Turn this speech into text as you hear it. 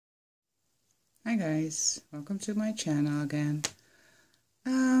Hi guys, welcome to my channel again.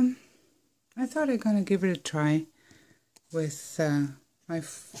 I thought I'd gonna give it a try with my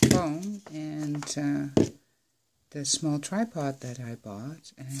phone and the small tripod that I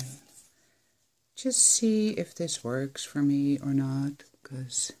bought, and just see if this works for me or not,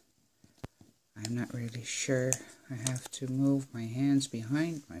 because I'm not really sure. I have to move my hands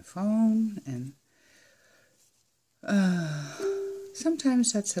behind my phone, and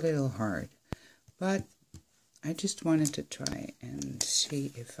sometimes that's a little hard. But I just wanted to try and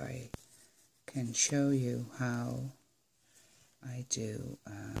see if I can show you how I do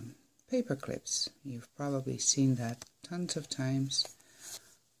paper clips. You've probably seen that tons of times,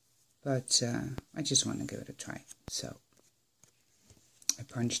 but I just want to give it a try. So I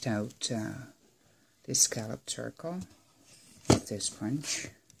punched out this scalloped circle with this punch,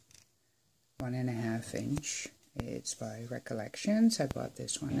 1.5 inch. It's by Recollections. I bought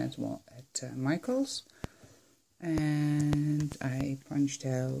this one as well at Michael's, and I punched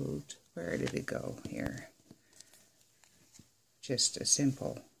out, where did it go here? Just a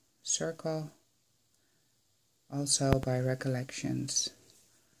simple circle, also by Recollections.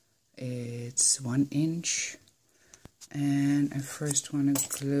 It's 1 inch, and I first want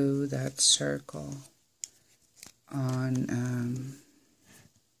to glue that circle on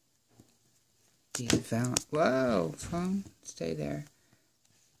the vellum. Whoa, phone, stay there.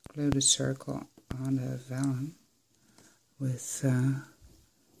 Glue the circle on the vellum with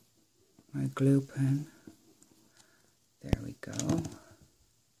my glue pen. There we go.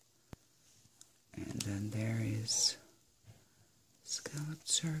 And then there is scalloped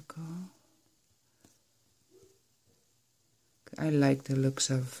circle. I like the looks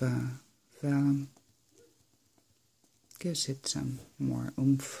of vellum. Gives it some more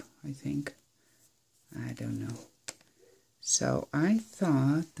oomph, I think. I don't know. So I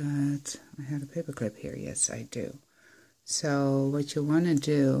thought that I had a paper clip here. Yes, I do. So what you want to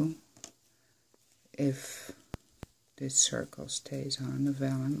do, if this circle stays on the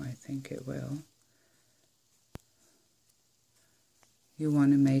vellum, I think it will, you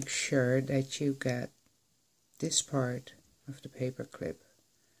want to make sure that you get this part of the paper clip,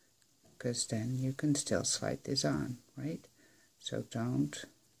 because then you can still slide this on, right? So don't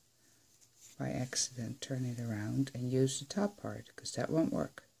by accident turn it around and use the top part, because that won't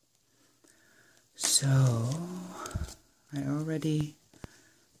work. So I already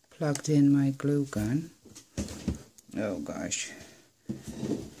plugged in my glue gun. Oh gosh,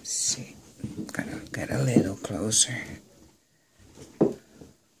 let's see, gotta get a little closer.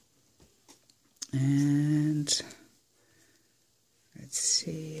 And let's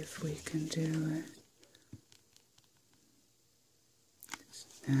see if we can do it.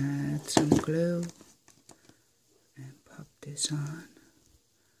 Add some glue and pop this on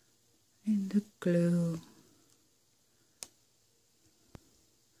in the glue.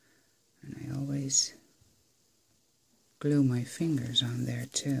 And I always glue my fingers on there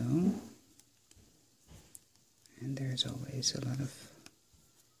too. And there's always a lot of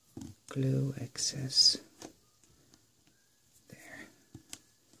glue excess there.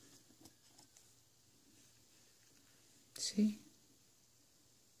 See?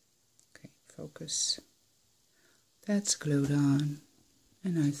 Focus. That's glued on,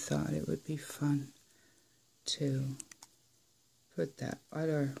 and I thought it would be fun to put that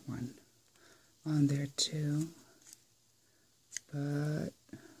other one on there too, but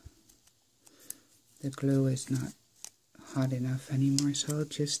the glue is not hot enough anymore, so I'll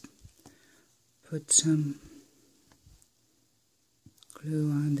just put some glue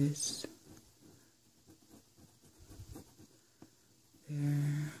on this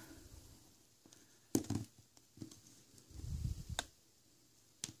there.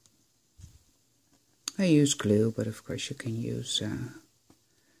 I use glue, but of course you can use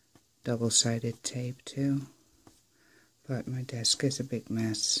double-sided tape too. But my desk is a big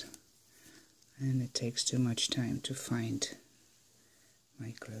mess, and it takes too much time to find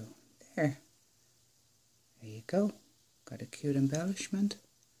my glue. There you go. Got a cute embellishment.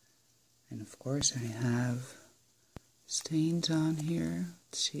 And of course I have stains on here.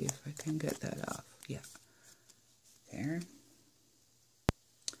 Let's see if I can get that off. Yeah, there.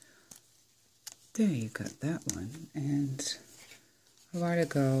 There you got that one. And a while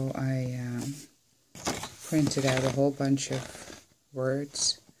ago I printed out a whole bunch of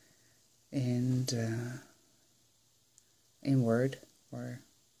words in Word, or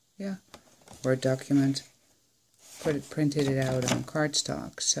Word document. Printed it out on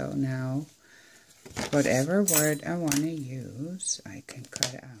cardstock. So now whatever word I want to use, I can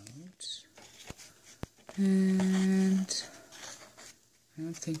cut out, and I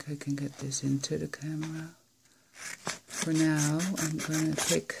don't think I can get this into the camera. For now, I'm going to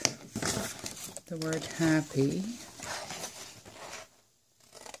pick the word happy.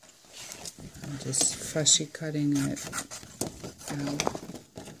 I'm just fussy cutting it out.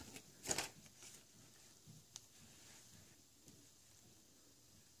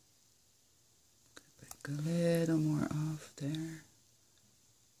 Pick a little more off there.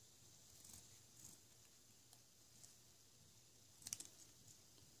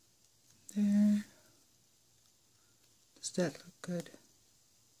 There. Does that look good?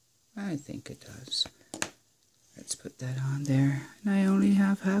 I think it does. Let's put that on there. And I only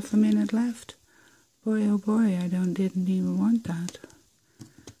have half a minute left. Boy, oh boy, I didn't even want that.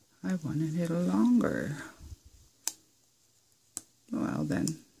 I wanted it longer. Well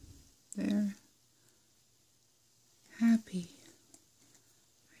then, there. Happy.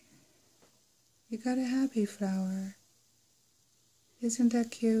 You got a happy flower. Isn't that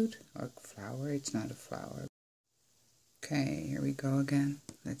cute? Or flower, it's not a flower. Okay, here we go again.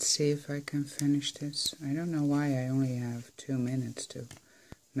 Let's see if I can finish this. I don't know why I only have 2 minutes to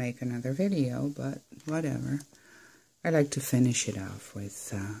make another video, but whatever. I like to finish it off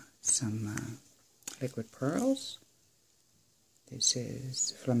with some liquid pearls. This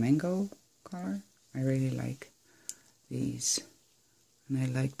is flamingo color. I really like these. And I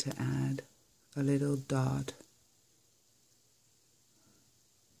like to add a little dot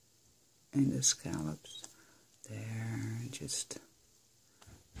in the scallops. There, just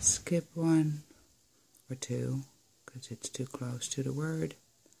skip 1 or 2 because it's too close to the word.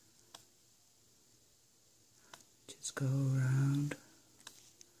 Just go around.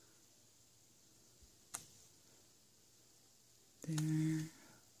 There.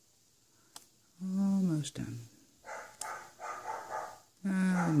 Almost done.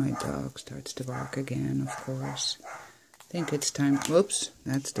 Oh, my dog starts to bark again, of course. I think it's time. Whoops,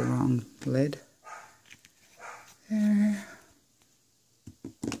 that's the wrong lid. There.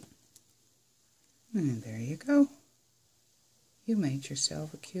 And there you go. You made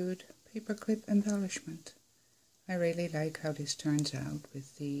yourself a cute paperclip embellishment. I really like how this turns out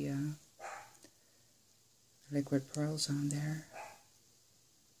with the liquid pearls on there.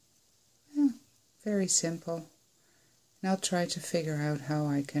 Yeah, very simple. And I'll try to figure out how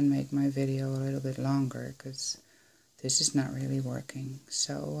I can make my video a little bit longer because this is not really working.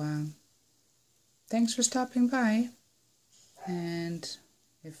 So, thanks for stopping by. And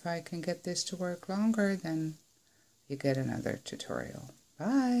if I can get this to work longer, then you get another tutorial.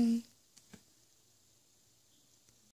 Bye!